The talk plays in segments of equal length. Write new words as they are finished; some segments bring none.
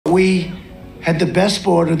We had the best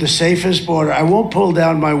border, the safest border. I won't pull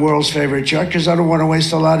down my world's favorite chart because I don't want to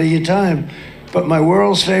waste a lot of your time. But my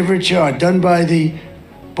world's favorite chart, done by the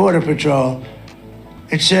Border Patrol,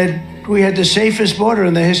 it said we had the safest border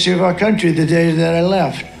in the history of our country the day that I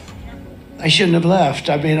left. I shouldn't have left.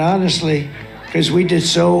 I mean, honestly, because we did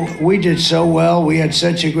so well. We had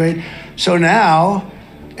such a great. So now,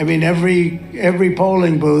 I mean, every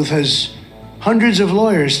polling booth has hundreds of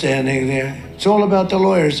lawyers standing there. It's all about the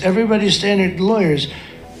lawyers. Everybody's standing lawyers.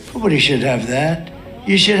 Nobody should have that.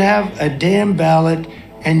 You should have a damn ballot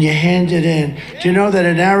and you hand it in. Do you know that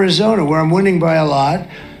in Arizona, where I'm winning by a lot,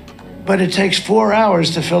 but it takes 4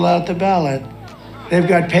 hours to fill out the ballot. They've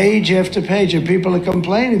got page after page, and people are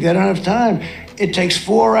complaining they don't have time. It takes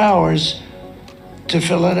 4 hours to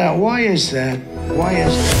fill it out. Why is that? Why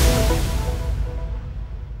is that?